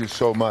You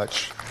so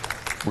much.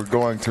 We're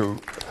going to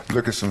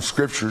look at some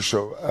scriptures,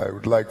 so I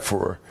would like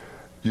for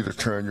you to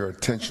turn your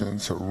attention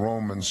to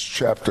Romans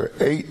chapter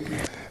 8,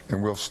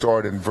 and we'll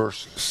start in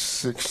verse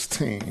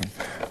 16.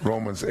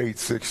 Romans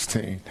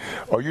 8:16.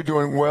 Are you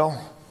doing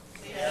well?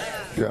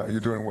 Yeah, you're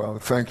doing well.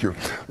 Thank you.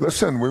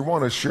 Listen, we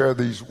want to share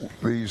these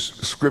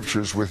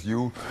scriptures with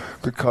you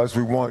because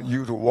we want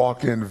you to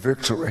walk in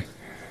victory.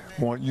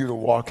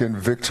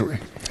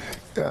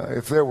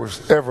 If there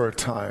was ever a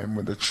time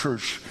when the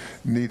church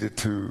needed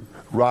to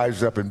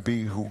rise up and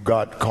be who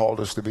God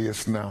called us to be,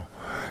 it's now.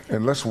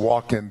 And let's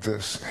walk in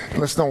this.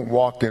 Let's don't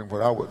walk in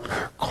what I would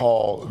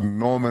call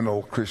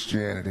nominal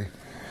Christianity.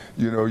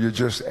 You know, you're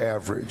just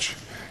average.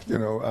 You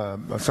know,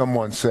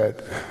 someone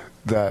said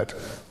that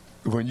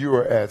when you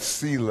are at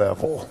sea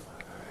level,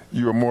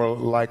 you are more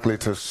likely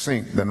to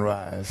sink than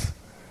rise.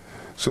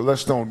 So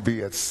let's don't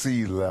be at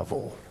sea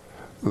level.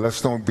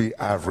 Let's don't be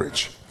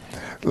average.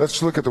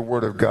 Let's look at the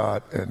Word of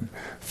God and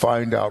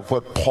find out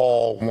what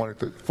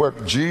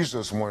what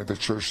Jesus wanted the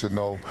church to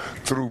know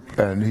through,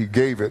 and he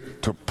gave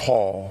it to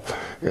Paul.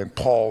 And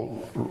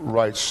Paul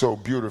writes so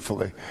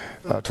beautifully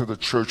to the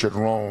church at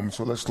Rome.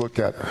 So let's look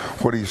at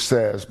what he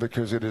says,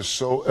 because it is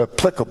so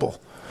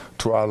applicable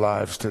to our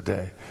lives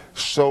today.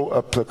 So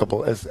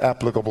applicable. It's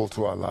applicable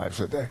to our lives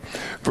today.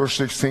 Verse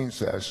 16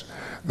 says,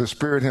 "The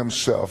Spirit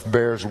himself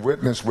bears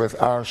witness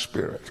with our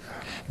spirit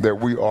that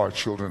we are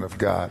children of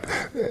God.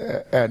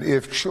 And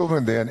if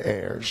children, then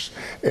heirs,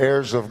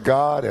 heirs of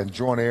God and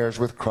joint heirs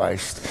with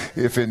Christ,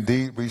 if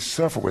indeed we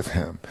suffer with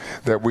him,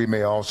 that we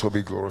may also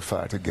be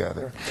glorified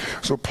together."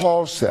 So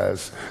Paul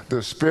says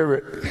the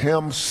Spirit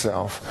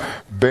himself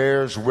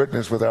bears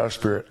witness with our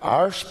spirit.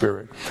 Our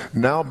spirit,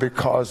 now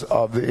because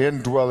of the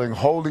indwelling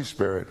Holy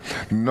Spirit,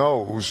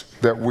 knows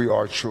that we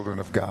are children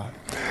of God.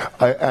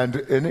 And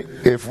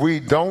if we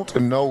don't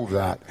know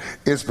that,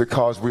 it's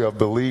because we have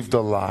believed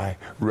a lie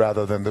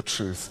rather than the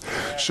truth.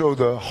 So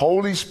the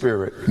Holy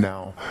Spirit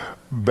now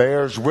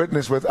bears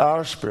witness with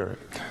our spirit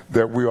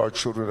that we are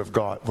children of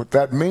God. What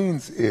that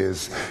means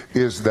is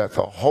that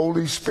the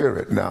Holy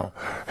Spirit now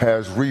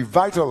has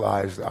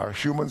revitalized our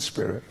human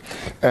spirit,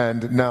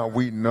 and now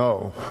we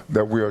know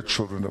that we are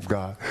children of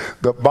God.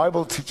 The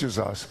Bible teaches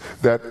us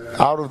that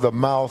out of the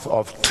mouth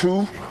of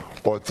two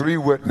or three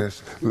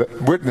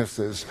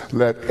witnesses,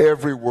 let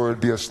every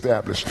word be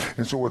established.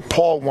 And so what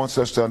Paul wants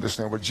us to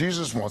understand, what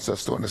Jesus wants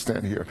us to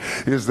understand here,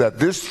 is that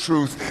this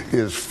truth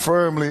is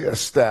firmly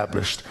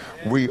established.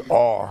 We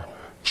are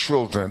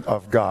children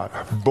of God,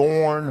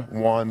 born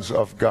ones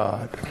of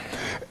God.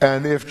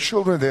 And if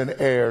children, then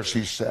heirs,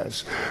 he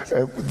says.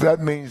 That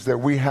means that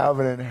we have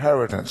an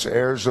inheritance,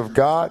 heirs of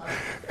God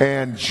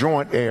and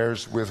joint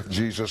heirs with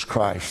Jesus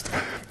Christ.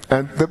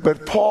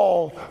 But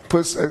Paul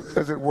puts,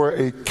 as it were,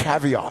 a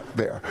caveat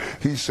there.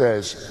 He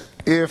says,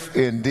 if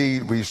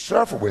indeed we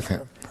suffer with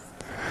him.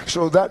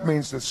 So that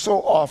means that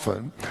so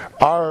often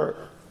our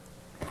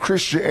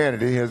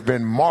Christianity has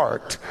been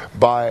marked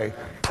by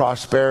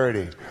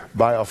prosperity,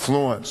 by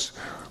affluence.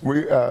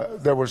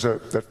 There was a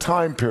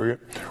time period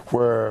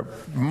where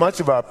much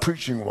of our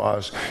preaching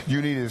was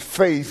you needed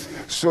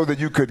faith so that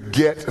you could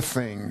get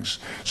things,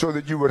 so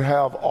that you would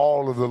have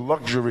all of the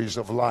luxuries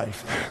of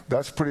life.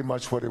 That's pretty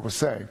much what it was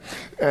saying.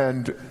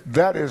 And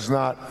that is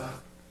not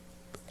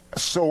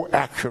so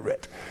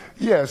accurate.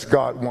 Yes,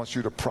 God wants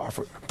you to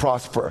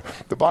prosper.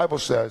 The Bible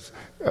says,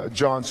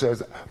 John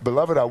says,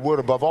 "Beloved, I would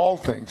above all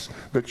things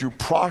that you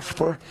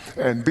prosper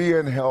and be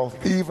in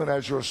health, even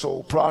as your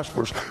soul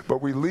prospers."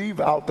 But we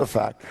leave out the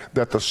fact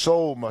that the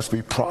soul must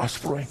be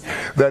prospering.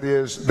 That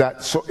is,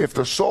 so if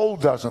the soul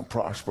doesn't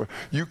prosper,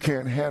 you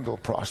can't handle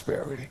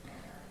prosperity.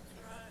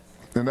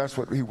 And that's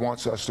what he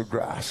wants us to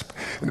grasp.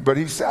 But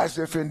he says,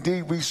 if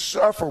indeed we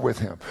suffer with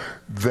him,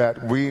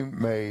 that we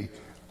may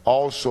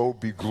also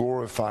be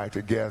glorified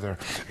together.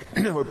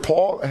 What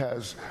Paul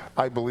has,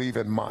 I believe,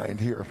 in mind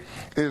here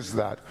is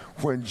that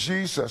when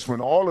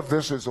all of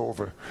this is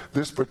over,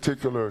 this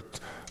particular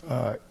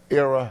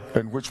era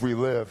in which we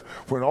live,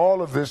 when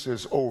all of this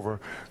is over,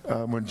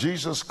 when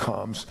Jesus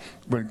comes,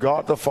 when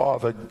God the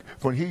Father,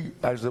 when he,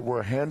 as it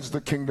were, hands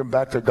the kingdom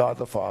back to God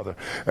the Father,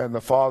 and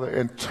the Father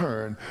in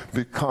turn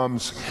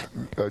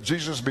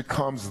Jesus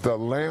becomes the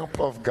lamp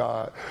of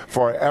God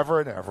forever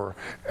and ever,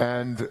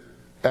 and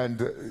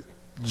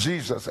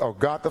Jesus, or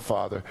God the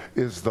Father,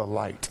 is the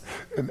light.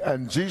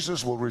 And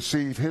Jesus will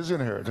receive his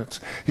inheritance.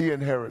 He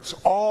inherits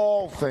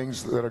all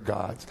things that are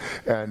God's.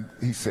 And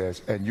he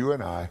says, and you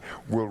and I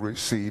will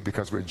receive,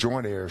 because we're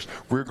joint heirs,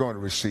 we're going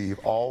to receive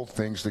all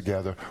things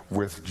together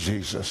with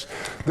Jesus.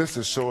 This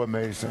is so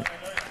amazing.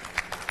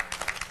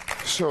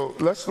 So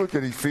let's look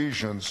at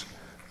Ephesians.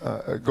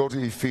 Go to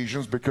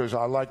Ephesians, because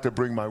I like to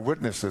bring my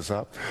witnesses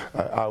up.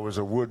 I was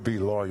a would-be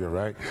lawyer,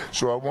 right?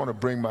 So I want to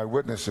bring my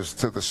witnesses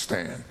to the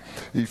stand.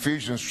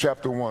 Ephesians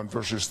chapter 1,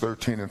 verses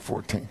 13 and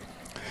 14.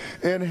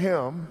 "In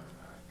him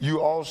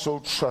you also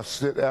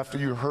trusted after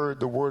you heard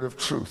the word of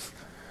truth,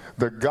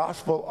 the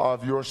gospel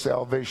of your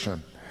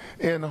salvation.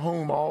 in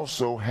whom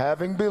also,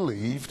 having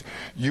believed,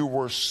 you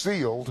were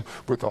sealed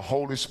with the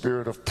Holy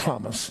Spirit of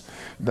promise.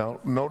 Now,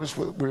 notice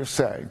what we're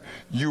saying.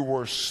 You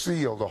were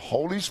sealed. The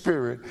Holy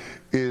Spirit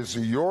is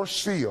your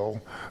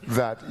seal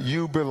that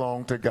you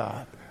belong to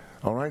God.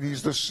 All right,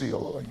 he's the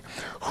seal,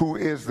 who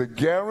is the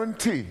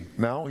guarantee.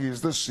 Now, he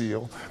is the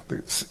seal.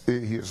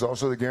 He is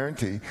also the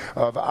guarantee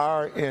of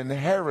our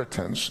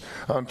inheritance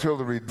until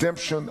the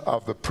redemption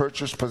of the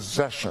purchased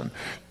possession.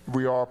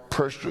 We are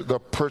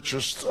the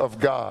purchased of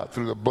God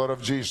through the blood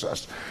of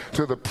Jesus,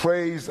 to the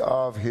praise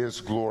of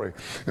his glory.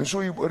 And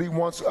so what he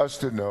wants us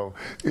to know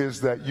is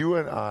that you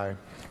and I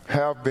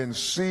have been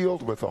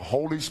sealed with the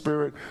Holy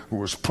Spirit who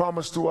was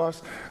promised to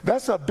us.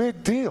 That's a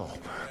big deal.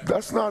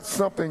 That's not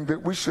something that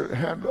we should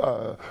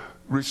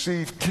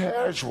receive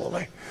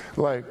casually.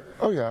 Like,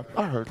 oh yeah,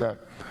 I heard that.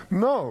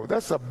 No,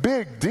 that's a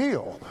big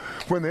deal.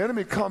 When the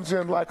enemy comes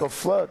in like a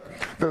flood,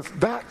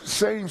 that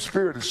same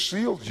Spirit has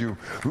sealed you,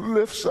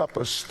 lifts up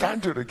a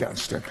standard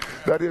against him.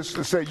 That is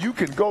to say, you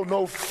can go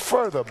no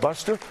further,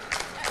 Buster.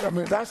 I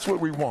mean, that's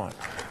what we want.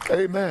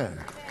 Amen.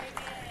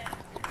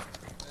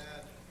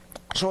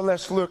 So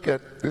let's look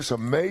at this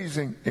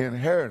amazing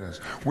inheritance.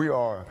 We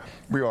are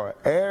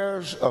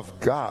heirs of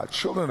God,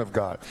 children of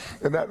God.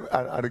 And that,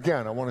 and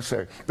again, I want to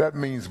say, that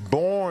means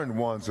born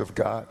ones of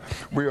God.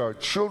 We are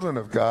children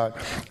of God,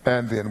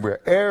 and then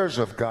we're heirs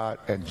of God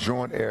and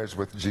joint heirs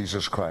with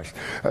Jesus Christ.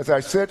 As I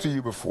said to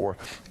you before,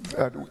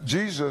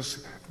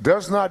 Jesus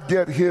does not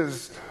get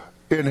his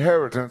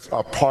inheritance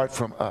apart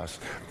from us.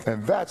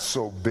 And that's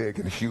so big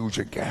and huge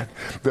again,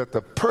 that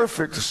the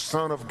perfect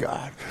Son of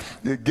God,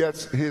 it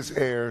gets his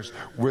heirs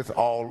with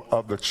all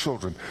of the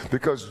children.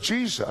 Because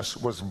Jesus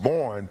was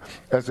born,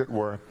 as it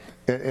were,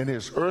 in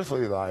his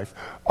earthly life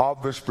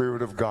of the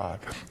Spirit of God.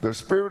 The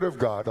Spirit of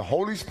God, the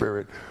Holy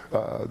Spirit,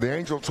 the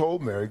angel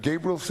told Mary,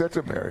 Gabriel said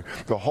to Mary,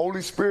 the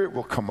Holy Spirit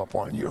will come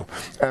upon you.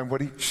 And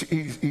what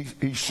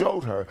he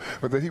showed her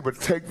that he would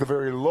take the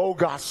very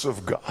Logos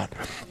of God,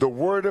 the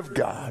Word of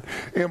God,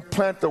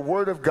 implant the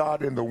Word of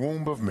God in the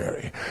womb of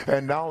Mary.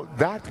 And now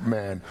that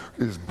man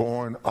is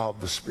born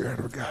of the Spirit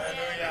of God.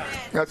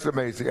 That's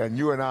amazing. And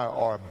you and I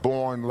are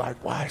born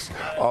likewise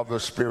of the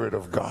Spirit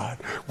of God.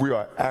 We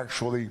are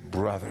actually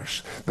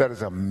brothers. That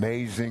is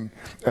amazing.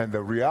 And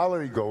the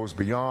reality goes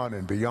beyond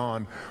and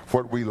beyond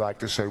what we like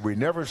to say. We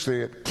never say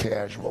it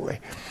casually.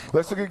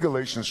 Let's look at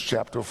Galatians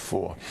chapter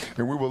 4.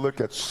 And we will look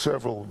at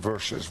several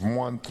verses,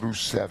 1 through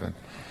 7.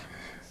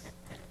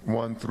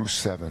 1 through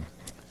 7.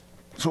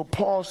 So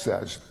Paul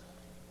says,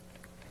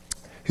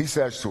 he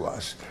says to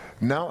us,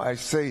 now I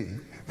say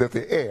that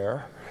the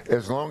heir,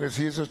 as long as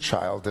he is a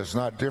child, does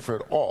not differ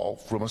at all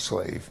from a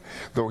slave,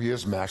 though he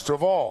is master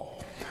of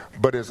all,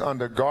 but is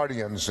under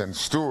guardians and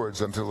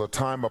stewards until the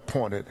time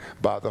appointed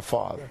by the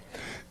Father.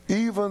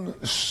 Even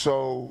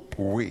so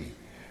we,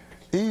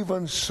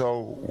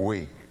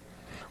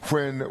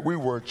 when we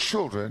were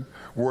children,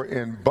 were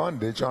in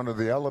bondage under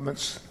the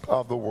elements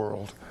of the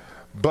world.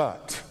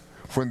 But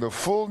when the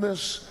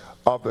fullness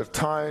of the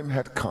time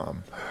had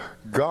come,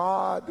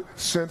 God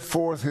sent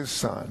forth his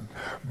Son,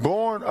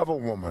 born of a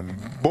woman,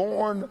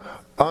 born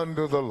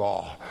under the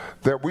law,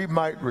 that we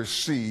might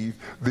receive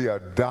the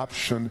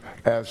adoption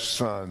as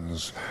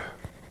sons.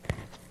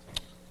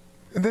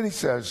 And then he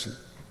says,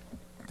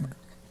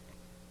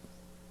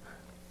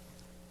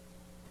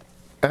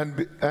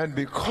 and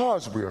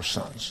because we are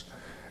sons,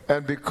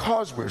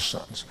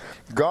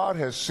 God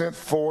has sent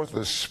forth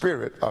the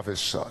Spirit of his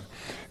Son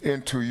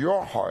into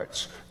your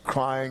hearts,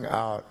 crying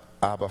out,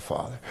 Abba,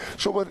 Father.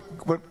 So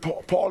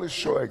what Paul is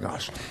showing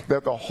us,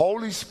 that the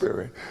Holy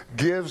Spirit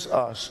gives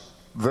us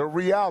the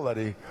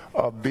reality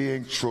of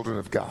being children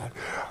of God.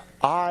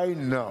 I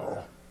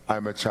know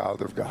I'm a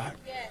child of God.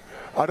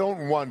 I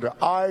don't wonder.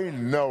 I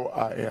know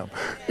I am.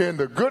 In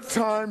the good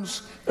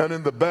times and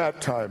in the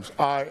bad times,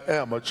 I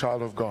am a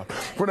child of God.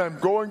 When I'm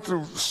going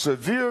through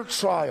severe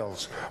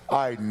trials,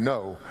 I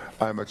know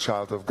I'm a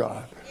child of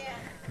God.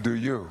 Do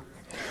you?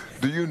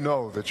 Do you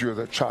know that you're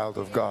the child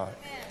of God?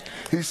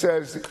 He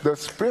says the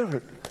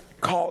Spirit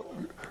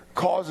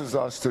causes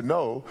us to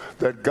know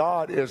that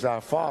God is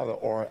our Father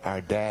or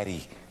our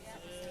daddy.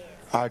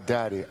 Our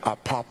daddy, our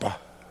papa.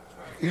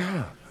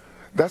 Yeah.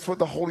 That's what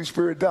the Holy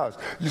Spirit does.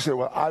 You say,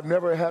 well, I've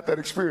never had that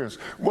experience.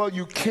 Well,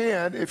 you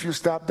can if you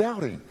stop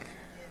doubting.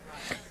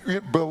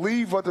 You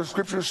believe what the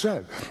Scripture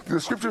said. The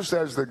Scripture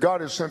says that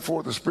God has sent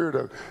forth the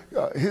Spirit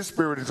of His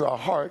Spirit into our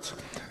hearts,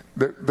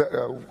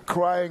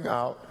 crying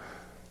out,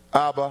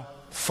 Abba,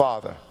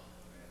 Father,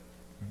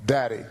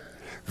 Daddy.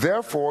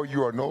 Therefore,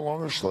 you are no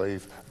longer a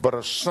slave, but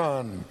a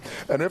son.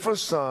 And if a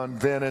son,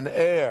 then an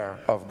heir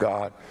of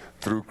God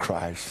through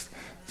Christ.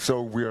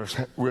 So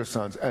we're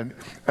sons. And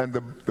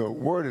the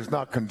word is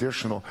not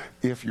conditional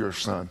if you're a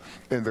son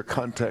in the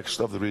context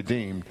of the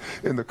redeemed.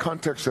 In the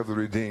context of the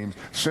redeemed,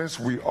 since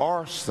we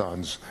are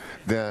sons,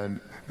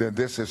 then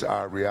this is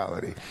our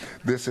reality.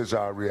 This is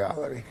our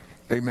reality.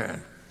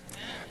 Amen.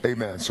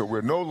 Amen. So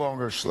we're no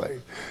longer a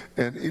slave.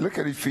 And you look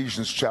at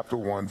Ephesians chapter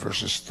 1,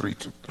 verses 3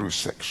 through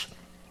 6.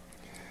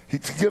 He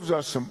gives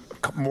us some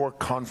more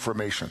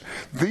confirmation.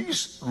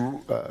 These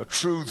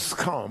truths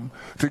come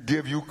to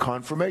give you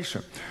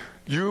confirmation.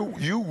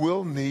 You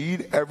will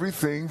need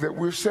everything that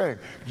we're saying.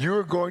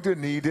 You're going to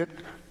need it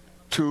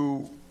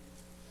to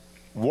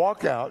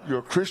walk out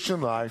your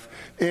Christian life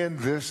in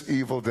this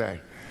evil day.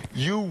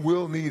 You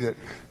will need it.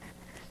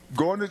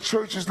 Going to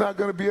church is not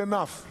going to be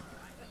enough.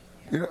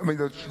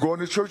 Going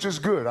to church is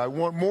good. I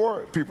want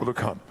more people to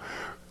come.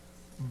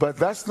 But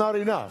that's not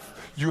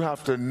enough. You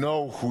have to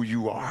know who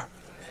you are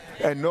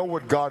and know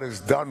what God has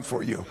done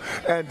for you.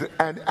 And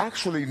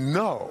actually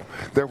know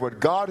that what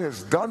God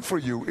has done for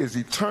you is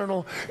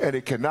eternal and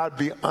it cannot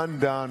be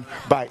undone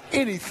by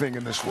anything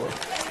in this world.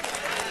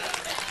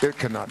 It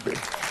cannot be.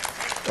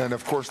 And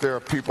of course, there are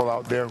people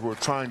out there who are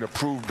trying to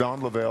prove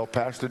Don Lavelle,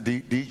 Pastor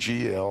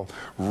DGL,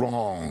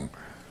 wrong.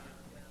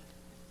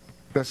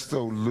 That's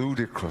so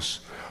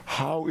ludicrous.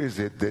 How is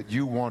it that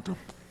you want to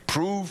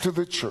prove to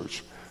the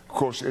church? Of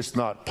course, it's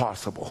not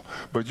possible.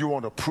 But you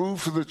want to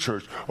prove to the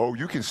church, oh,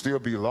 you can still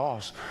be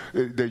lost,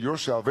 that your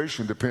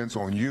salvation depends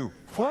on you.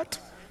 What?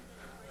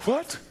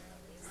 What?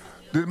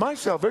 Did my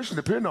salvation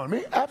depend on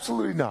me?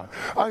 Absolutely not.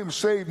 I am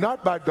saved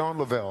not by Don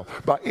Lavelle,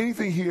 by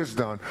anything he has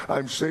done.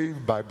 I'm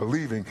saved by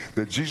believing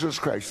that Jesus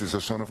Christ is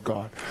the Son of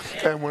God.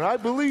 And when I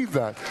believe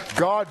that,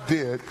 God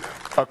did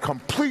a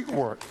complete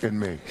work in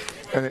me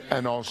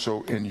and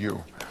also in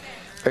you.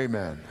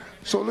 Amen.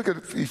 So look at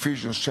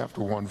Ephesians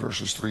chapter 1,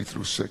 verses 3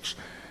 through 6.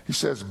 He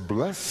says,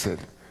 blessed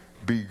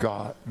be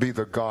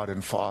the God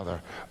and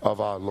Father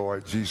of our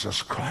Lord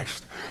Jesus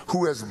Christ,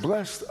 who has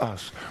blessed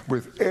us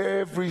with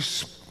every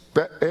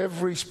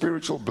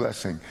spiritual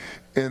blessing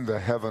in the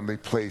heavenly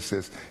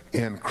places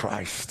in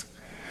Christ.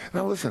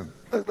 Now listen,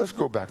 let's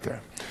go back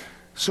there.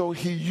 So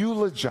he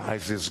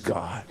eulogizes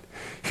God.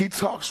 He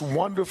talks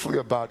wonderfully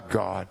about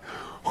God,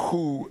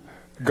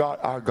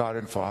 our God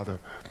and Father.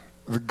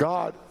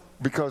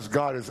 Because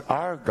God is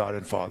our God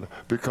and Father,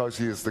 because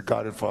he is the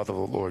God and Father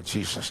of the Lord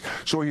Jesus.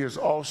 So he is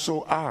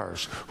also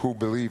ours who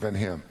believe in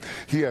him.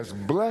 He has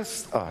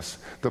blessed us,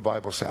 the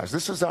Bible says.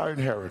 This is our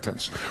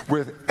inheritance,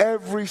 with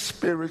every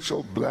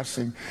spiritual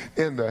blessing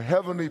in the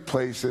heavenly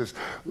places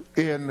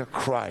in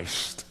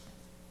Christ.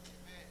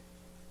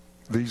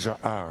 These are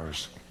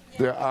ours.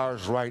 They're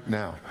ours right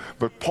now.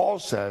 But Paul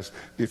says,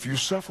 if you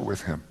suffer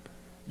with him,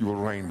 you will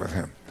reign with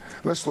him.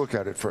 Let's look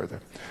at it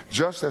further.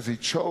 Just as he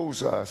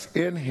chose us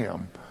in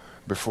him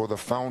before the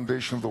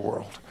foundation of the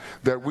world,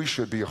 that we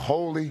should be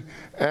holy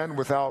and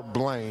without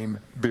blame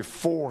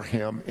before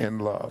him in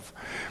love.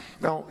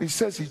 Now, he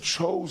says he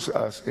chose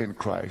us in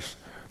Christ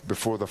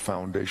before the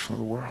foundation of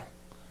the world.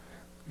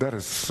 That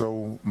is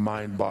so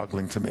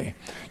mind-boggling to me.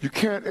 You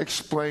can't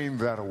explain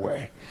that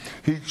away.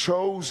 He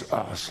chose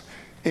us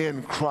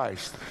in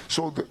Christ.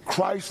 So that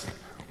Christ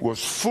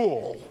was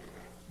full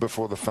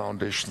before the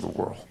foundation of the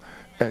world.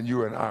 And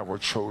you and I were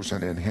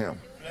chosen in him.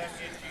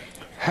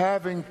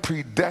 Having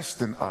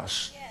predestined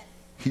us,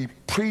 he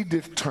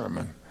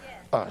predetermined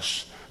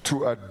us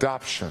to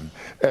adoption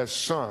as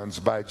sons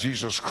by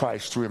Jesus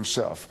Christ to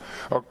himself,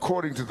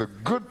 according to the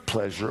good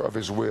pleasure of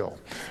his will,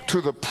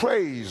 to the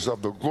praise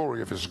of the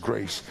glory of his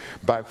grace,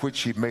 by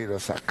which he made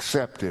us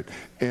accepted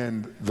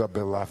in the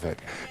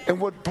beloved. And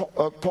what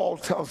Paul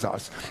tells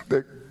us,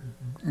 that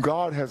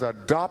God has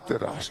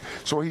adopted us,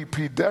 so he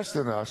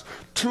predestined us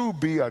to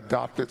be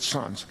adopted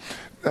sons.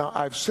 Now,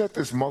 I've said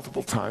this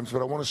multiple times, but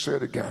I want to say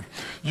it again.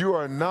 You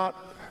are not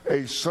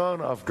a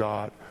son of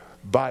God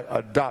by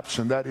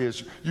adoption. That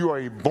is, you are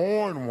a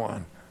born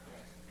one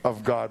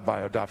of God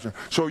by adoption.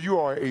 So you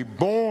are a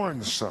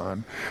born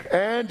son,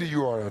 and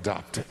you are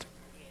adopted.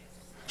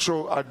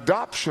 So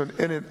adoption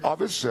in and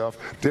of itself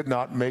did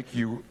not make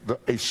you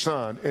a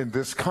son in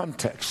this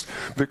context,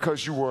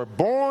 because you were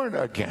born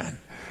again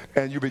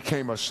and you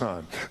became a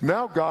son.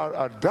 Now God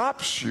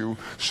adopts you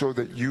so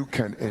that you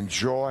can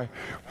enjoy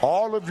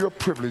all of your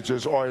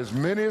privileges, or as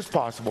many as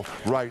possible,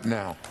 right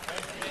now.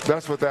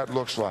 That's what that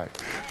looks like.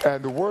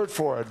 And the word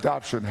for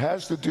adoption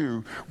has to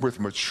do with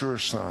mature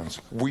sons.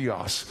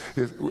 Weos.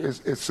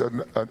 It's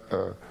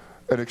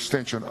an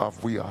extension of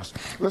weos.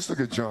 Let's look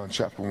at John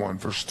chapter 1,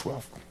 verse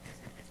 12.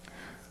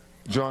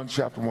 John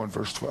chapter 1,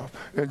 verse 12.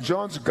 In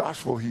John's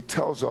gospel, he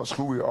tells us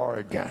who we are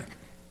again.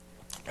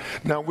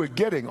 Now, we're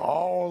getting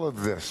all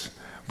of this.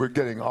 We're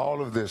getting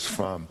all of this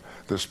from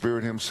the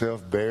Spirit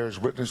himself bears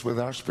witness with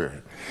our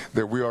spirit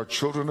that we are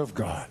children of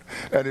God.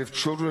 And if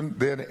children,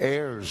 then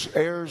heirs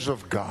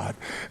of God,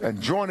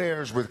 and joint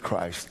heirs with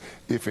Christ,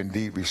 if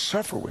indeed we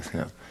suffer with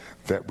him,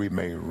 that we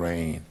may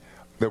reign,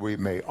 that we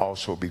may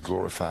also be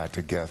glorified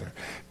together.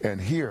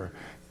 And here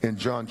in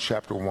John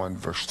chapter 1,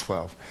 verse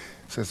 12,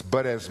 it says,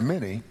 but as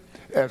many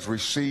as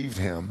received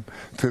him,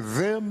 to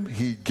them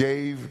he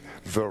gave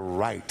the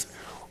right.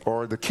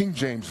 Or the King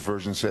James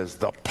Version says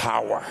the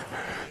power.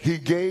 He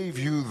gave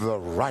you the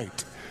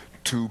right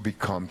to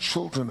become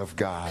children of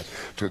God,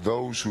 to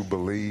those who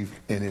believe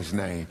in his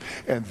name.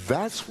 And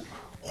that's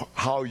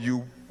how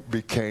you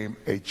became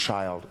a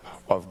child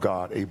of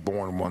God, a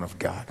born one of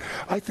God.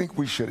 I think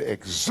we should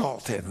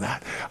exalt in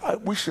that.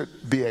 We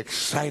should be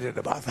excited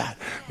about that,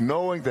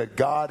 knowing that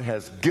God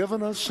has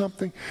given us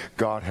something,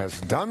 God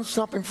has done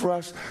something for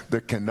us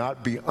that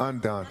cannot be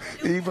undone,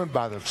 even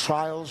by the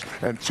trials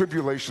and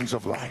tribulations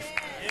of life.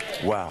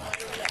 Wow.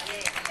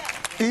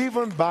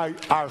 Even by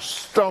our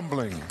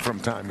stumbling from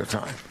time to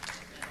time.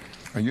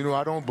 And you know,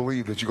 I don't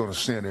believe that you're going to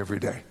sin every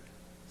day.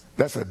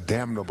 That's a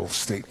damnable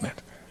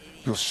statement.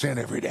 You'll sin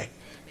every day.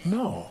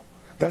 No.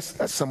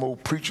 That's some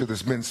old preacher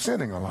that's been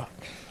sinning a lot.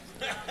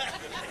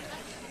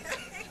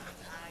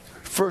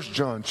 1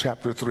 John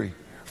chapter 3.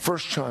 1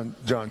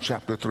 John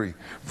chapter 3,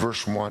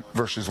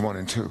 verses 1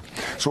 and 2.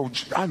 So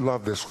I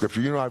love this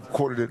scripture. You know, I've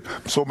quoted it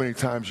so many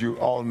times, you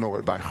all know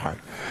it by heart.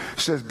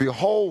 It says,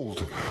 "Behold,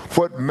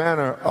 what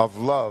manner of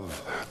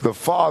love the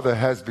Father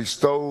has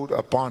bestowed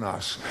upon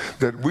us,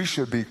 that we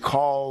should be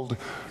called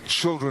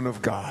children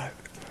of God."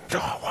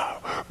 Oh,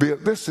 wow.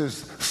 This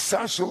is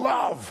such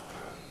love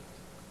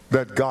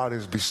that God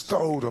has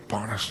bestowed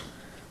upon us,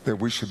 that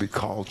we should be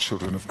called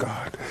children of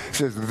God. It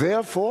says,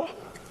 "Therefore,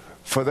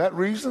 for that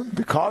reason,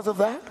 because of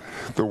that,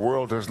 the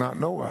world does not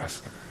know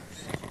us."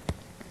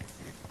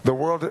 The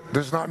world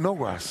does not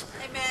know us.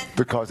 Amen.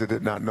 Because it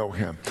did not know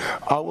him.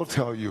 I will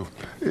tell you,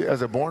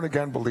 as a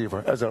born-again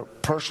believer, as a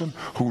person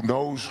who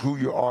knows who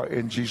you are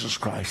in Jesus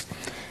Christ,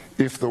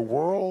 if the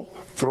world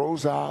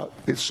throws out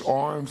its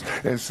arms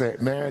and say,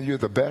 "Man, you're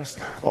the best.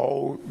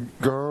 Oh,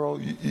 girl,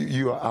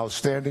 you are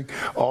outstanding,"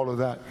 all of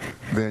that,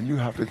 then you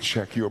have to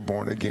check your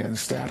born-again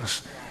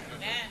status.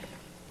 Amen.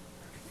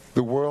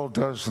 The world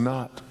does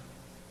not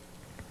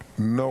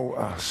know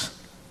us.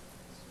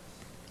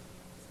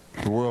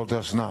 The world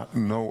does not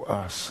know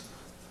us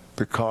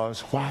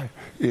because why?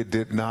 It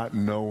did not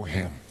know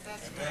him.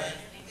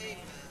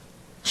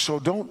 So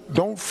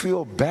don't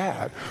feel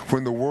bad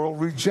when the world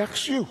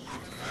rejects you.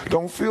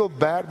 Don't feel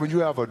bad when you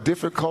have a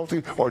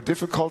difficulty or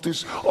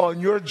difficulties on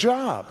your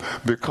job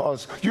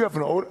because you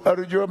haven't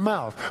uttered your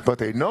mouth, but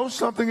they know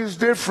something is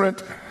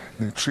different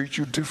and they treat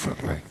you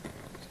differently.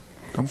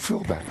 Don't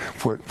feel bad.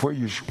 Where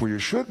you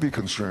should be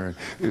concerned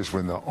is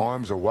when the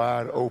arms are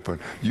wide open.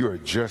 You are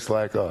just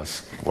like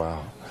us.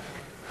 Wow.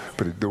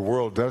 But the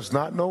world does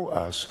not know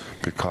us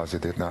because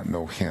it did not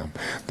know him.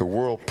 The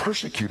world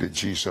persecuted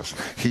Jesus.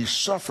 He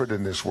suffered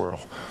in this world.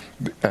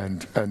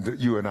 And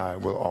you and I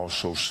will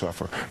also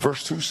suffer.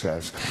 Verse 2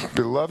 says,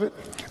 "Beloved,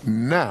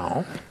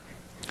 now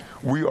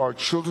we are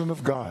children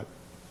of God."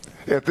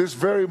 At this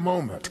very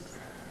moment,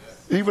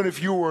 even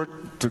if you were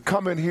to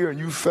come in here and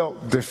you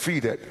felt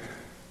defeated,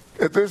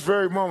 at this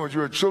very moment,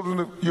 you're children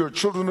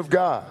of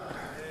God.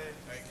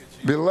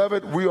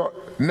 Beloved, we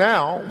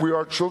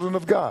are children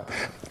of God.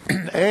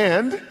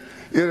 And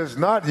it has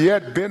not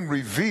yet been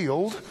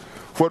revealed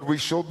what we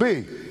shall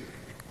be.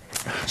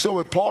 So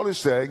what Paul is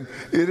saying,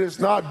 it has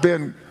not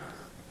been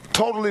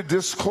totally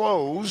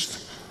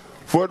disclosed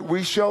what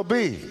we shall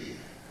be.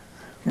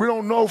 We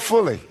don't know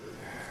fully.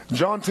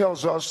 John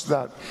tells us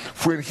that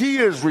when he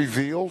is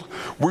revealed,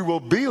 we will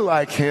be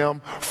like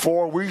him,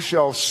 for we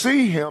shall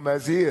see him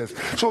as he is.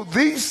 So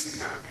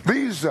these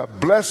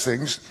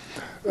blessings,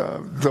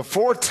 the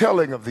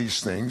foretelling of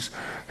these things,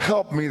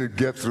 help me to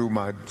get through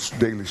my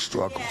daily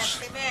struggles.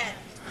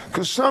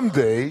 Because some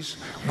days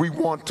we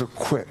want to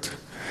quit.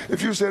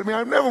 If you say to me,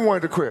 "I've never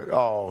wanted to quit,"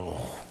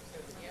 oh,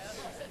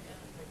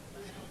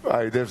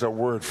 there's a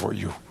word for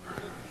you.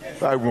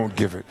 I won't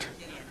give it.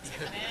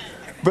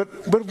 But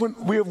when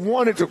we have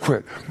wanted to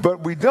quit,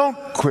 but we don't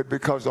quit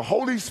because the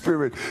Holy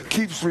Spirit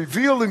keeps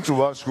revealing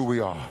to us who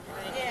we are.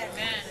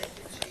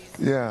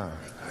 Yeah.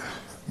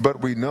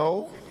 But we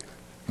know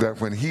that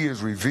when he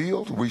is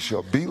revealed, we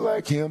shall be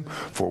like him,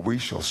 for we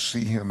shall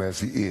see him as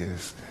he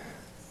is.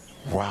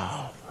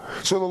 Wow.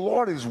 So the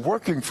Lord is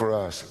working for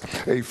us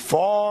a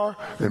far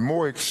and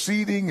more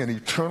exceeding and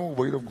eternal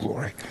weight of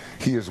glory.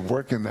 He is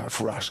working that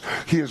for us.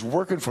 He is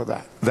working for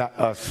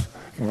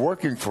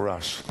working for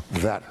us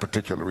that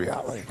particular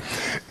reality.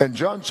 And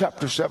John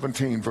chapter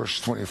 17, verse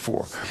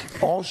 24,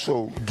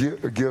 also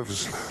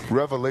gives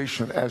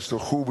revelation as to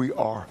who we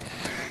are.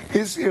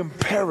 It's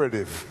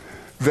imperative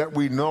that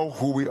we know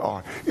who we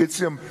are. It's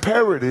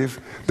imperative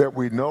that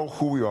we know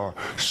who we are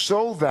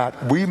so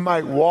that we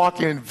might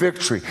walk in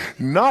victory,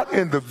 not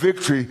in the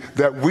victory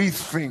that we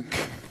think.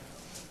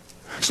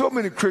 So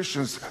many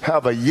Christians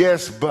have a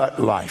yes, but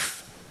life.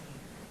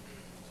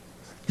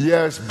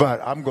 Yes,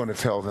 but I'm going to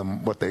tell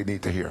them what they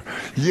need to hear.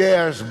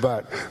 Yes,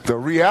 but the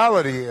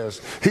reality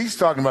is, he's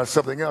talking about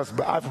something else.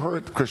 But I've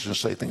heard Christians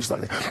say things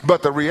like that.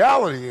 But the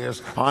reality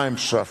is, I'm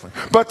suffering.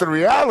 But the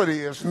reality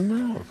is,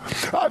 no.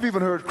 I've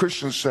even heard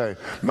Christians say,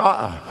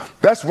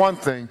 that's one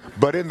thing,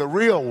 but in the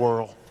real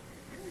world,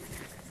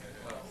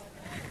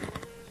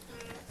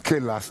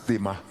 que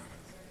lastima.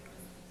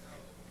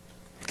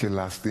 Que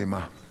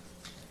lastima.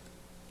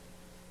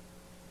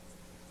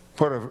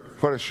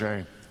 What a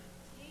shame.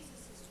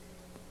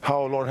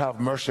 How, Lord,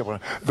 have mercy upon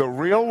us. The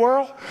real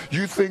world?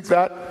 You think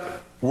that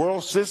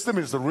world system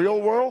is the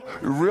real world?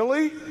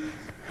 Really?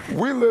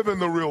 We live in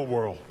the real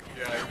world.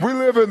 We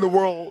live in the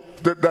world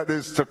that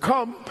is to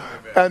come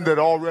and that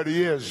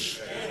already is.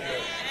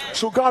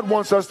 So God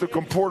wants us to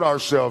comport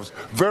ourselves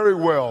very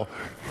well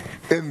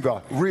in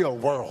the real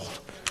world,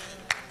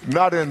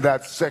 not in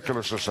that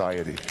secular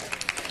society.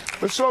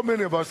 But so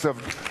many of us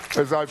have,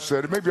 as I've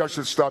said, maybe I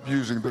should stop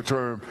using the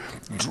term,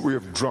 we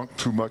have drunk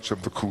too much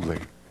of the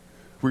Kool-Aid.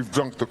 We've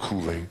drunk the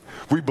Kool-Aid.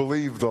 We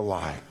believe the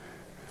lie.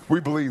 We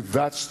believe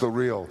that's the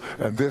real,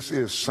 and this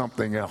is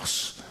something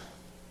else.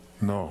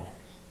 No,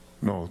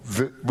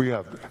 we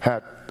have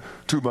had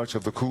too much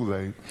of the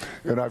Kool-Aid,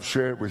 and I've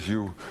shared with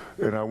you,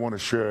 and I want to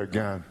share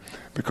again,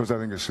 because I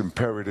think it's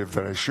imperative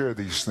that I share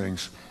these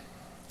things.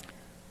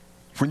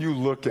 When you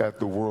look at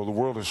the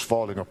world is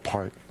falling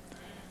apart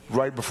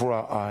right before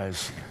our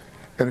eyes,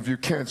 and if you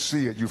can't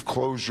see it, you've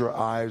closed your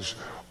eyes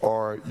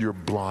or you're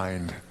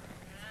blind.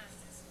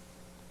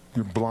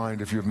 You're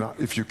blind if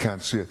you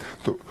can't see it.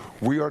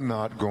 We are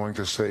not going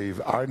to save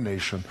our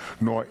nation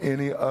nor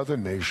any other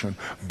nation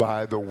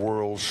by the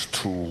world's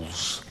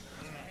tools.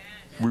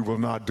 We will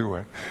not do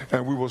it.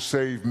 And we will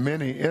save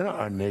many in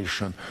our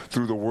nation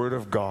through the Word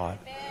of God.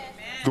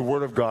 The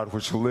Word of God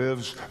which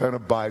lives and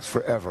abides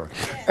forever.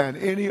 And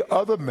any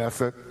other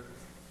method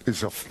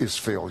is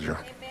failure.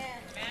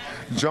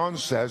 John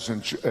says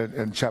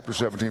in chapter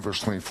 17,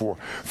 verse 24,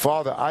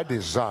 Father, I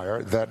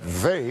desire that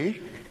they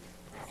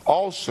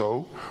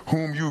also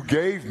whom you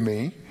gave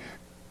me,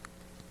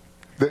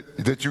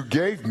 that you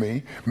gave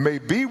me, may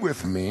be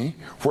with me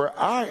where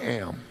I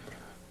am.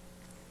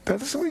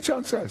 That's what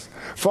John says.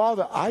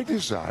 Father, I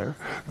desire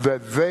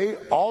that they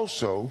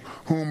also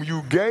whom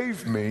you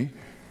gave me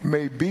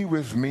may be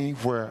with me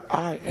where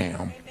I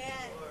am,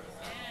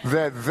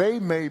 that they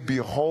may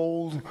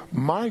behold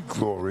my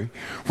glory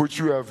which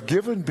you have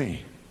given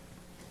me.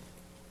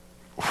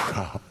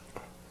 Wow.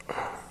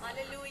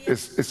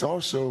 It's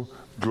also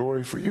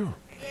glory for you.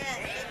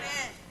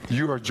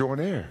 You are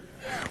joint heir,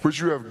 which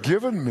you have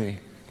given me,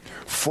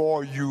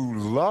 for you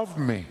loved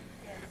me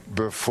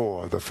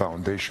before the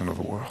foundation of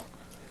the world.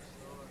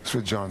 That's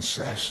what John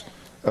says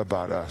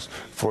about us.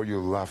 For you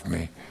loved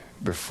me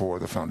before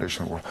the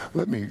foundation of the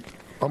world.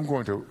 I'm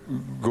going to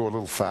go a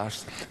little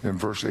fast in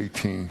verse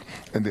 18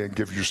 and then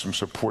give you some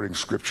supporting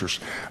scriptures.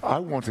 I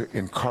want to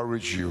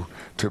encourage you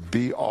to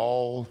be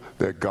all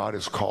that God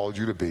has called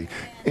you to be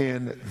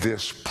in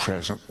this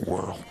present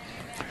world.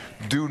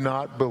 Do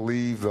not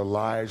believe the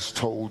lies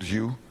told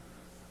you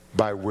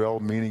by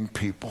well-meaning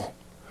people.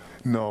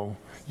 No,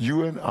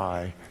 you and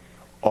I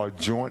are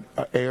joint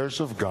heirs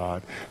of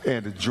God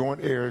and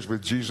joint heirs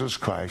with Jesus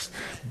Christ,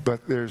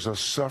 but there's a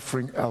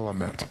suffering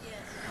element.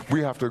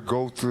 We have to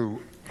go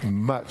through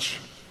much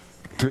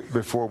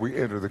before we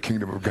enter the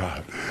kingdom of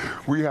God.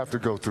 We have to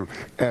go through.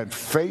 And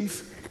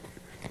faith,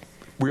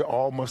 we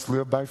all must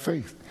live by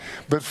faith.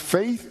 But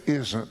faith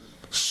isn't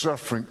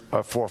suffering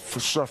for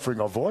suffering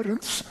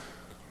avoidance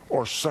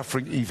or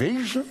suffering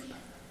evasion.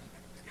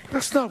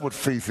 That's not what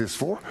faith is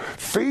for.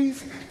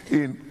 Faith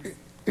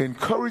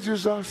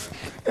encourages us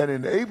and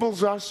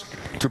enables us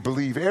to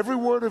believe every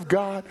word of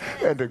God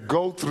and to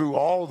go through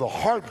all the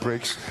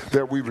heartbreaks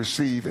that we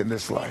receive in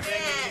this life.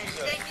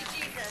 Thank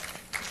you,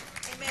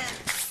 Jesus. Amen.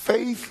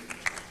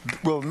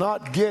 Faith will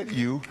not get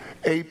you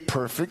a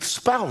perfect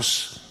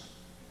spouse.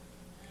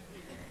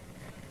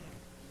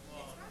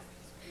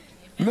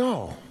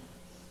 No.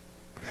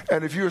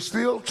 And if you're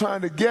still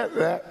trying to get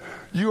that,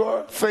 you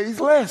are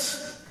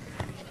faithless.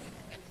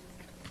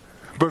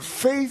 But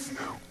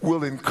faith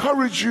will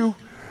encourage you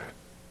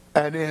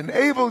and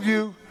enable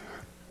you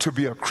to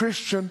be a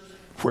Christian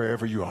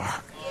wherever you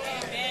are.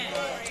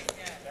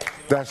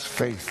 That's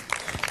faith.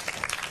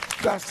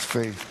 That's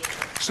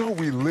faith. So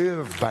we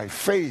live by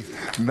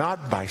faith,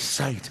 not by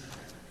sight.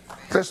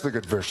 Let's look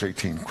at verse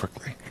 18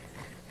 quickly.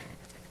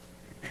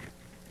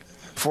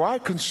 For I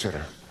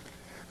consider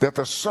that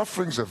the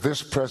sufferings of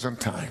this present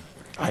time,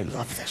 I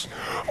love this,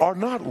 are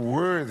not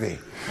worthy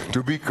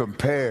to be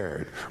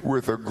compared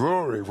with the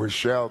glory which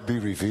shall be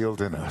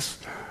revealed in us.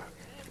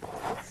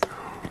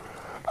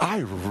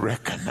 I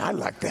reckon, I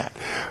like that.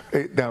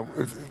 Now,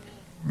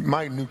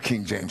 my New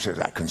King James says,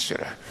 I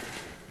consider.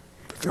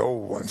 But the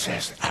old one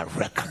says, I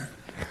reckon.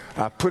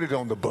 I put it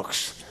on the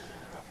books.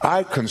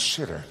 I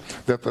consider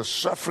that the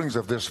sufferings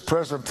of this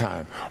present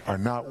time are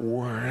not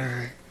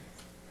worthy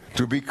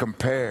to be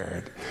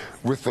compared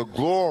with the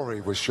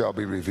glory which shall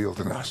be revealed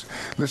in us.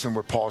 Listen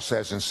what Paul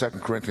says in 2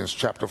 Corinthians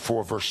chapter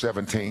 4, verse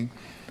 17.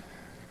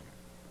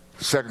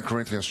 2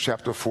 Corinthians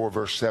chapter 4,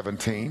 verse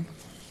 17.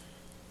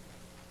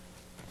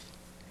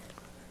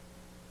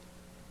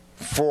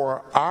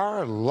 For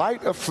our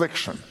light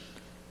affliction,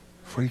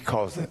 what he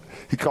calls it.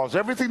 He calls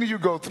everything that you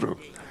go through,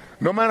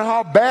 no matter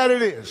how bad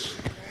it is,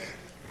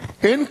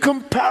 in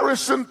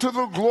comparison to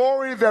the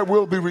glory that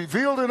will be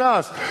revealed in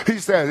us, he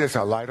says it's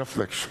a light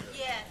affliction.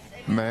 Yes.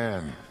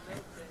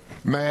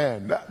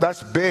 Man,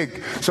 that's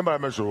big.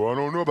 Somebody might say, well, I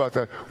don't know about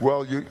that.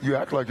 Well, you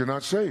act like you're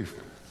not saved.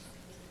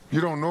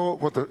 You don't know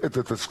what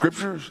the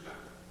scriptures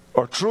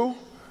are true?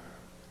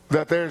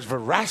 That there's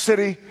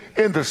veracity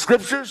in the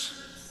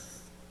scriptures?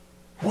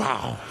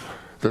 Wow.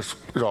 this,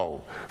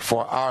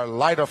 for our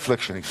light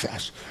affliction, he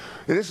says.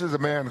 This is a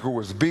man who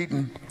was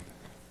beaten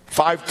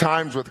 5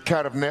 times with a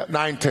cat of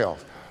 9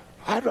 tails.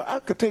 I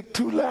could take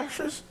 2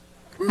 lashes,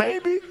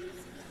 maybe.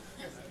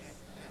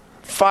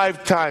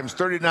 5 times,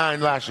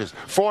 39 lashes.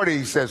 40,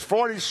 he says,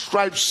 40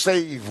 stripes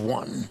save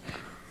one.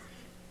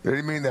 It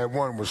didn't mean that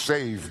one was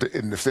saved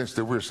in the sense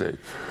that we're saved.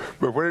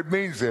 But what it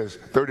means is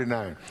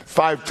 39.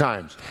 5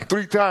 times.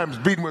 3 times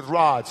beaten with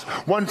rods.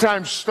 1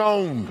 time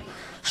stoned.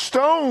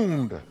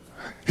 Stoned.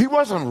 He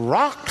wasn't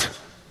rocked.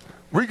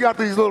 We got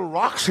these little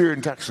rocks here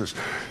in Texas.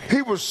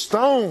 He was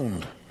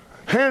stoned.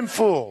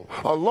 Handful.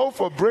 A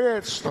loaf of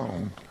bread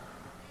stoned.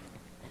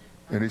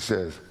 And he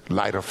says,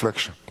 light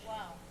affliction.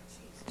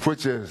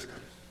 Which is,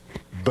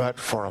 but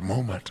for a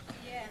moment.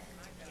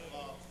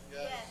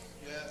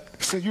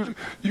 So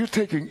you're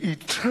taking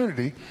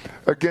eternity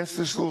against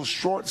this little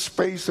short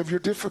space of your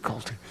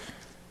difficulty.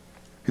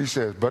 He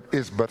says, but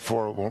it's but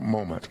for a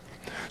moment.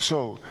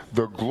 So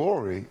the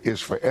glory is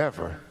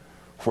forever,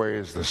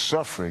 whereas the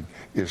suffering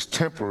is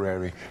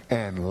temporary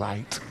and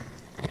light.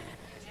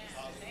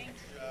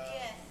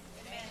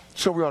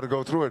 So we ought to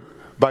go through it.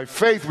 By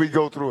faith we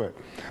go through it.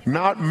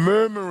 Not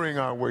murmuring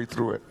our way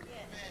through it.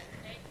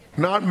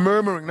 Not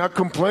murmuring, not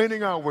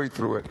complaining our way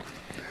through it.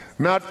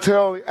 Not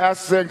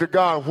saying to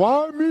God,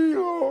 why me,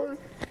 Lord?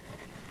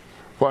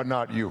 Why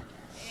not you?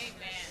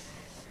 Amen.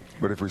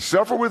 But if we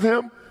suffer with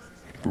him,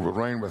 we will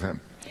reign with him.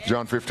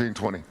 John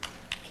 15:20.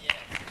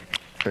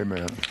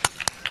 Amen.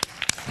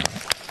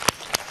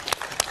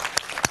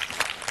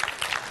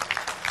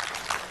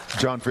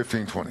 John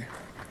 15:20.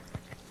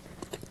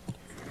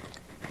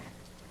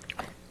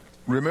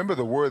 Remember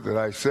the word that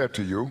I said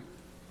to you,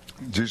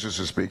 Jesus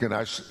is speaking,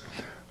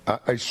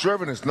 a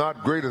servant is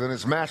not greater than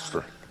his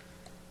master.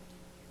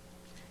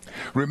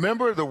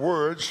 Remember the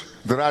words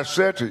that I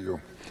said to you.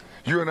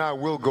 You and I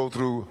will go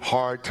through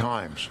hard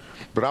times.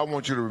 But I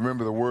want you to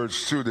remember the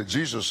words, too, that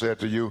Jesus said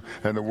to you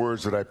and the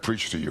words that I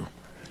preached to you.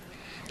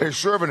 A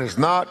servant is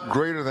not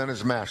greater than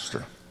his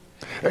master.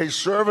 A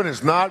servant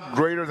is not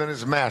greater than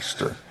his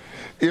master.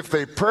 If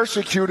they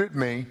persecuted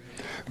me,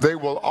 they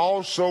will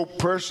also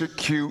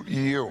persecute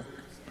you.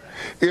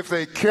 If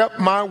they kept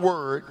my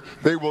word,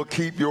 they will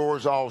keep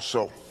yours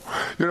also.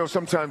 You know,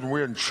 sometimes when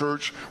we're in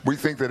church, we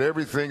think that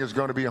everything is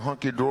going to be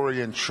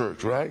hunky-dory in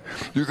church, right?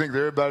 You think that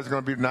everybody's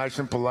going to be nice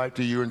and polite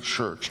to you in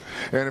church.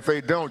 And if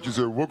they don't, you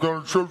say, what kind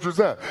of church is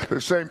that? The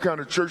same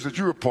kind of church that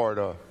you're a part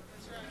of.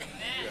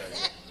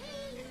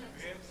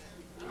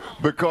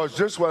 Because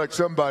just like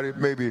somebody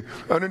maybe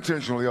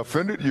unintentionally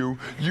offended you,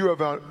 you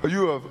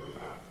have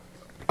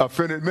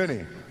offended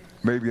many,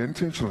 maybe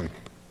intentionally.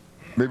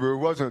 Maybe it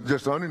wasn't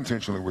just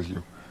unintentionally with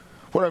you.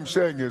 What I'm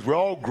saying is we're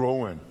all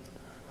growing.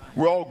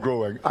 We're all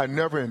growing. I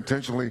never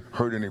intentionally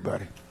hurt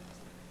anybody.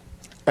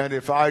 And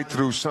if I,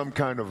 through some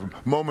kind of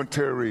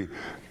momentary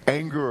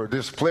anger or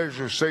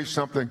displeasure, say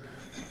something,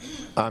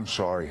 I'm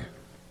sorry.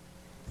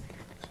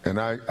 And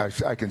I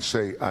can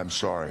say, I'm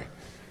sorry.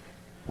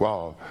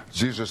 Wow.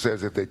 Jesus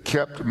says, if they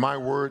kept my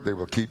word, they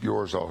will keep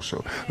yours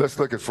also. Let's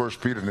look at 1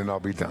 Peter and then I'll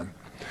be done.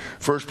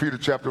 1 Peter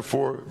chapter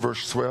 4,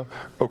 verse 12.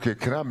 Okay,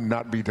 can I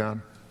not be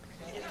done?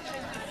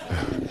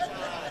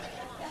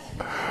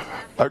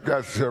 I've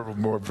got several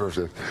more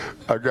verses.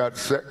 I got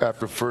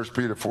after 1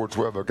 Peter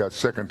 4:12, I got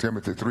 2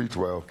 Timothy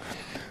 3:12.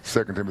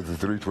 2 Timothy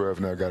 3:12,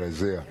 now I got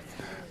Isaiah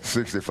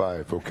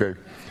 65, okay?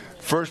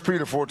 1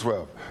 Peter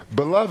 4:12.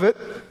 Beloved,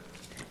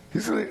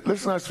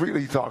 listen how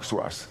sweetly he talks to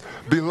us.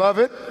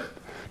 Beloved,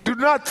 do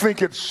not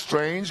think it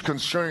strange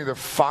concerning the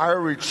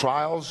fiery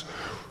trials,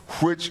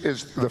 which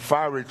is the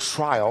fiery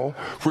trial,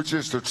 which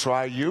is to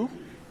try you,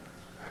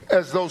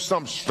 as though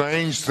some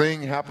strange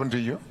thing happened to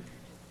you.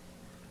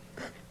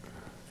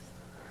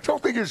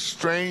 Don't think it's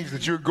strange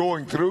that you're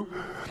going through.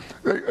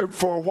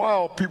 For a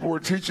while, people were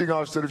teaching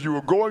us that if you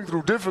were going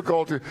through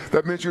difficulty,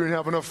 that meant you didn't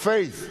have enough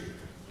faith.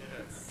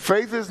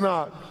 Faith is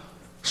not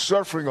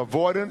suffering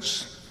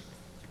avoidance,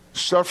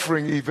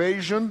 suffering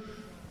evasion.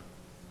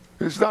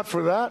 It's not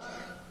for that.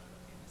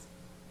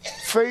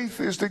 Faith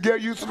is to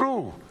get you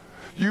through.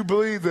 You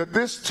believe that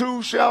this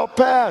too shall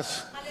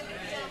pass.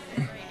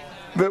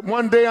 That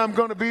one day I'm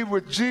going to be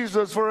with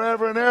Jesus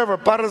forever and ever.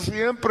 Para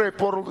siempre,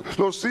 por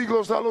los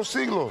siglos a los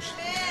siglos.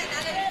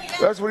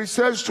 That's what he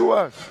says to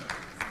us.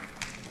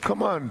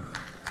 Come on,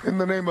 in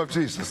the name of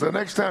Jesus. The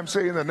next time,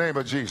 say in the name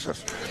of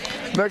Jesus.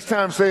 Next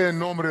time, say in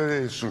nombre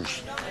de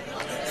Jesus.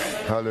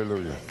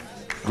 Hallelujah.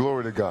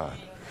 Glory to God.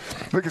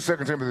 Look at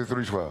 2 Timothy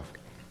 3:12.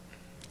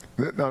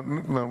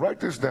 Now write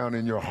this down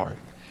in your heart.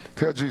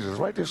 Tell Jesus,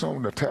 write this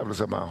on the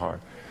tablets of my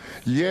heart.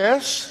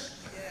 Yes.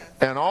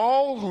 And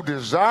all who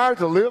desire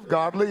to live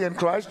godly in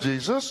Christ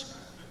Jesus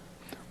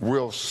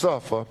will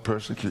suffer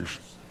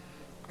persecution.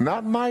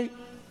 Not might.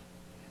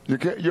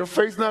 Your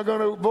faith's not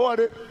going to avoid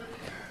it.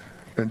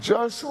 And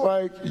just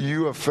like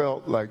you have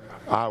felt like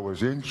I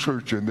was in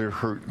church and they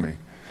hurt me,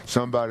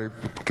 somebody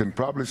can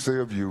probably say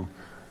of you,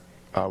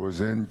 I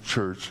was in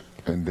church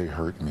and they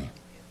hurt me.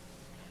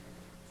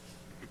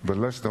 But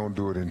let's don't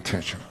do it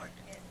intentionally.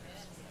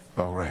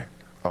 All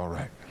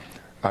right.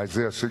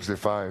 Isaiah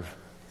 65.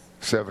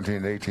 17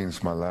 and 18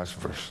 is my last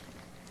verse.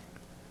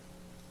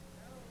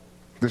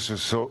 This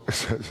is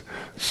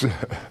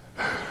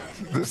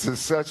this is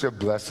such a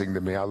blessing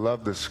to me. I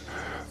love this.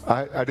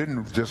 I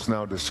didn't just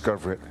now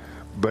discover it,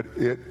 but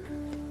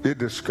it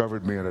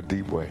discovered me in a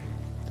deep way.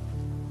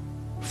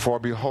 For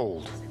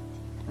behold,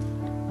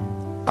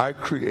 I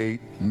create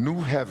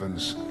new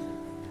heavens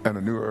and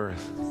a new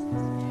earth.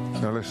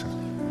 Now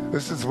listen,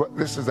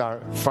 this is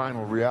our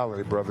final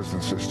reality, brothers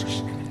and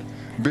sisters.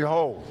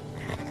 Behold,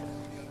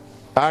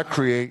 I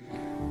create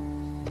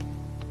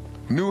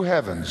new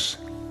heavens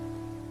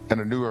and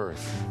a new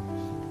earth.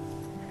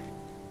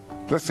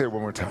 Let's say it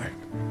one more time.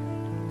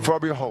 For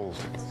behold,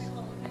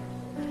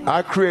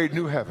 I create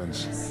new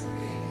heavens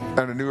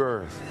and a new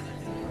earth,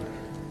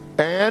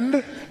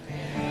 and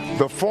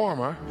the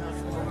former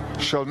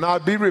shall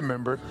not be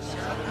remembered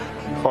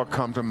or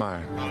come to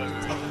mind.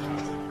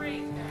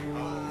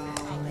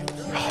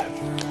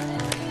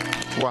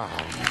 Wow.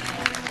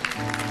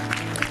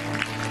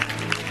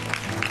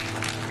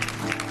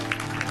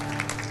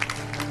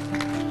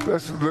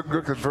 Let's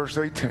look at verse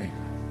 18.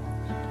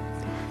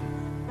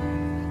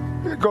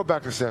 Go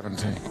back to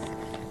 17.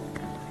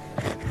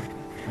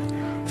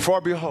 For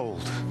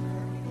behold,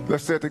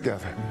 let's say it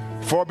together.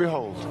 For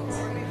behold,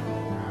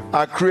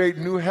 I create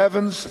new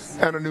heavens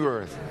and a new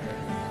earth,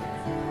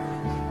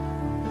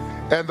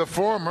 and the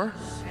former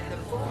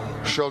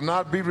shall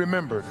not be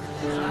remembered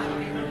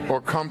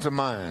or come to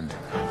mind.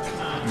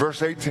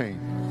 Verse 18.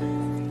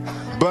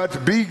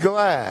 But be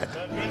glad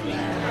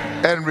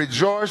and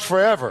rejoice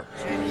forever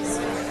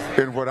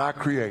in what I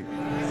create.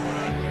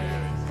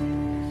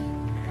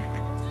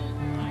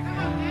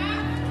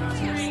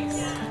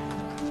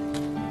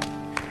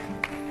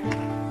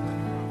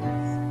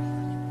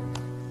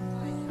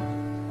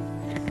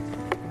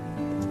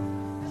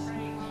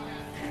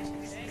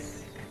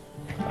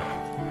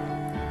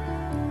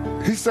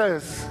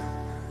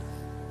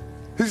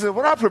 He said,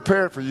 what I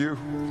prepared for you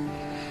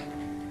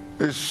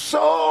is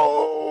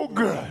so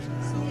good.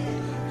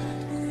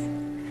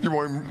 You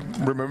won't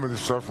remember the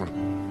suffering.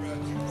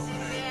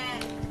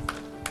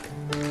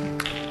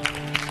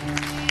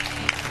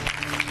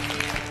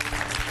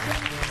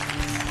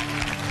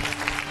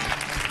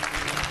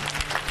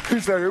 He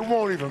said, it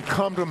won't even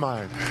come to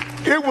mind.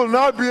 It will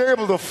not be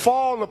able to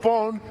fall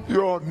upon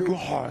your new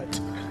heart.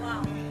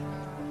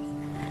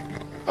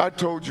 I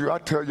told you, I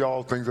tell you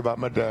all things about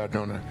my dad,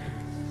 don't I?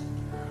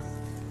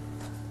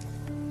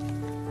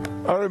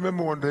 I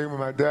remember one day when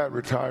my dad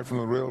retired from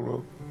the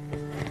railroad.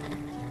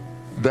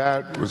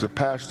 Dad was a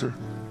pastor,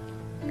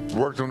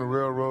 worked on the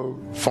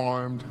railroad,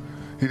 farmed.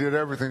 He did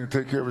everything to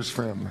take care of his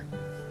family.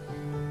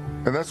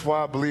 And that's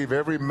why I believe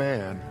every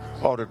man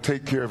ought to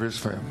take care of his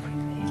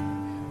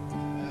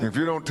family. If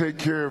you don't take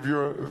care of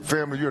your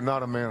family, you're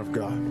not a man of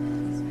God.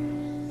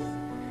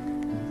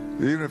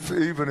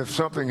 Even if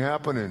something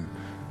happened and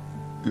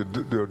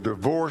you're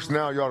divorced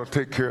now, you ought to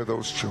take care of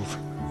those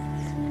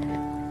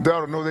children. They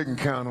ought to know they can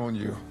count on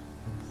you.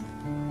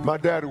 My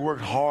dad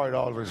worked hard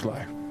all of his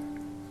life.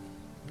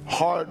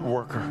 Hard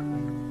worker.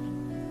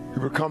 He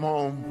would come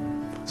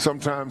home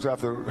sometimes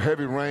after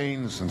heavy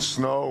rains and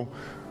snow.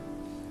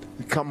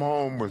 He'd come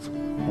home with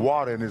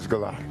water in his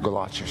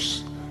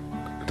galoshes.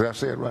 Did I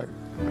say it right?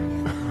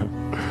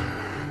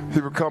 He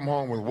would come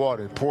home with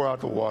water, pour out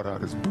the water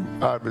out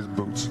of his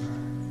boots.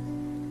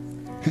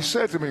 He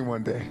said to me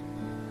one day,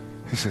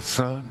 he said,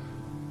 son,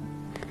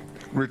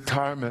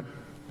 retirement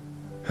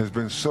has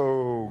been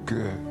so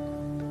good.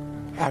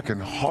 I can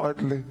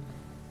hardly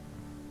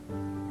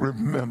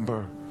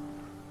remember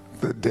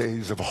the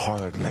days of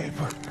hard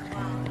labor.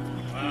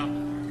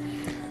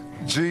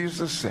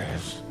 Jesus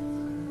says,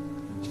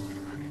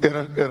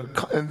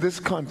 in this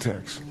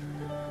context,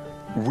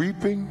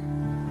 weeping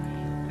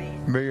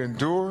may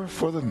endure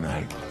for the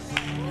night,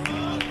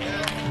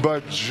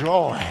 but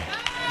joy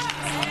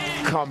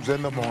comes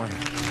in the morning.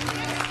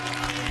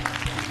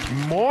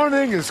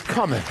 Morning is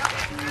coming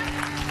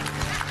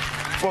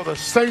for the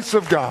saints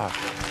of God.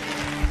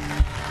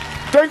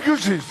 Thank you,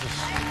 Jesus.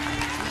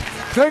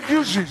 Thank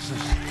you,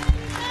 Jesus.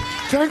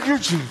 Thank you,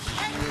 Jesus.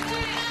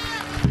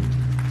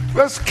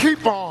 Let's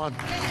keep on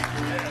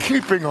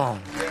keeping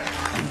on.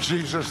 In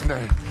Jesus'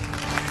 name,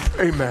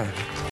 amen.